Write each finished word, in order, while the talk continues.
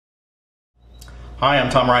Hi,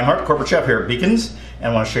 I'm Tom Reinhardt, corporate chef here at Beacons,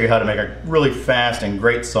 and I want to show you how to make a really fast and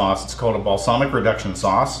great sauce. It's called a Balsamic Reduction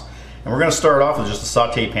sauce. And we're going to start off with just a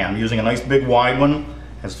saute pan. I'm using a nice big wide one,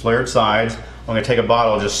 has flared sides. I'm going to take a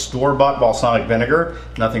bottle of just store-bought balsamic vinegar,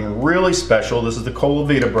 nothing really special. This is the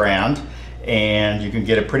Colavita brand, and you can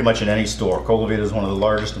get it pretty much in any store. Colavita is one of the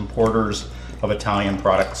largest importers of Italian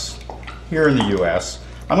products here in the US.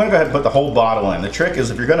 I'm going to go ahead and put the whole bottle in. The trick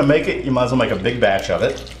is if you're going to make it, you might as well make a big batch of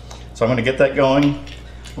it. So I'm going to get that going.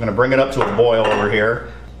 I'm going to bring it up to a boil over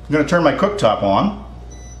here. I'm going to turn my cooktop on.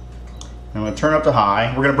 I'm going to turn up to high.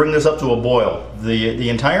 We're going to bring this up to a boil. The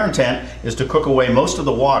entire intent is to cook away most of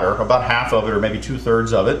the water, about half of it or maybe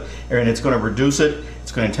 2/3 of it, and it's going to reduce it.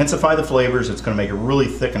 It's going to intensify the flavors. It's going to make it really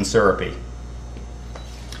thick and syrupy.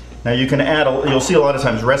 Now you can add, you'll see a lot of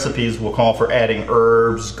times recipes will call for adding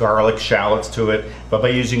herbs, garlic, shallots to it, but by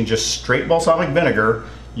using just straight balsamic vinegar,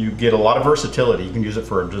 you get a lot of versatility. You can use it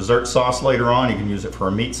for a dessert sauce later on, you can use it for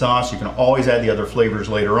a meat sauce, you can always add the other flavors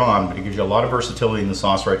later on, but it gives you a lot of versatility in the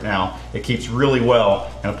sauce right now. It keeps really well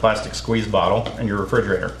in a plastic squeeze bottle in your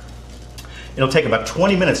refrigerator. It'll take about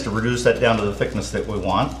 20 minutes to reduce that down to the thickness that we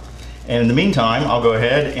want. And in the meantime, I'll go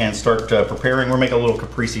ahead and start preparing. We're making a little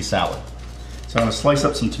caprese salad. So I'm going to slice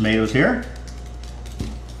up some tomatoes here,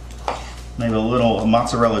 maybe a little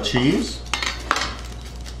mozzarella cheese,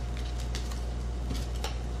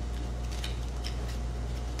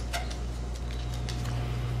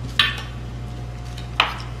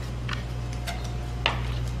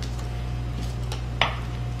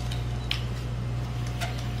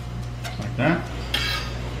 like that.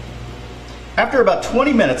 After about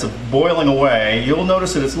 20 minutes of boiling away, you'll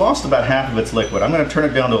notice that it's lost about half of its liquid. I'm going to turn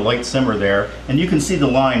it down to a light simmer there, and you can see the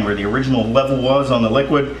line where the original level was on the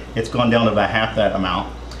liquid. It's gone down to about half that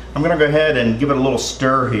amount. I'm going to go ahead and give it a little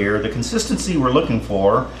stir here. The consistency we're looking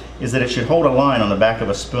for is that it should hold a line on the back of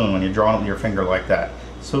a spoon when you draw it with your finger like that.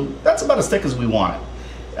 So that's about as thick as we want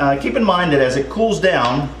it. Keep in mind that as it cools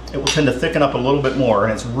down, it will tend to thicken up a little bit more,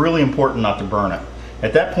 and it's really important not to burn it.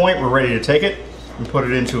 At that point, we're ready to take it. We put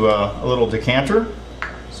it into a little decanter,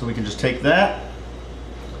 so we can just take that,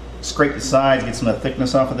 scrape the sides, get some of that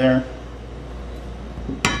thickness off of there.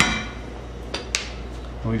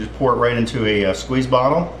 And we just pour it right into a squeeze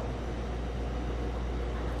bottle.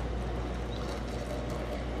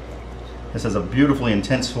 This has a beautifully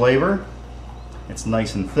intense flavor. It's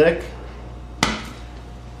nice and thick.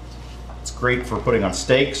 It's great for putting on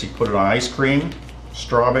steaks. You can put it on ice cream,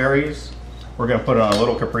 strawberries. We're going to put it on a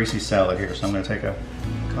little caprese salad here. So I'm going to take a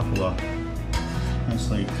couple of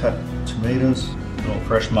nicely cut tomatoes, a little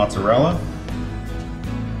fresh mozzarella,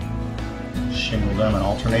 shingle them and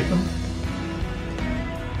alternate them.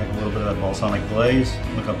 Make a little bit of that balsamic glaze.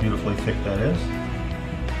 Look how beautifully thick that is.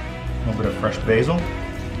 A little bit of fresh basil.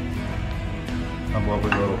 A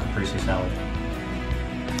lovely little caprese salad.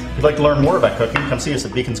 If you'd like to learn more about cooking, come see us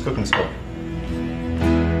at Beacon's Cooking School.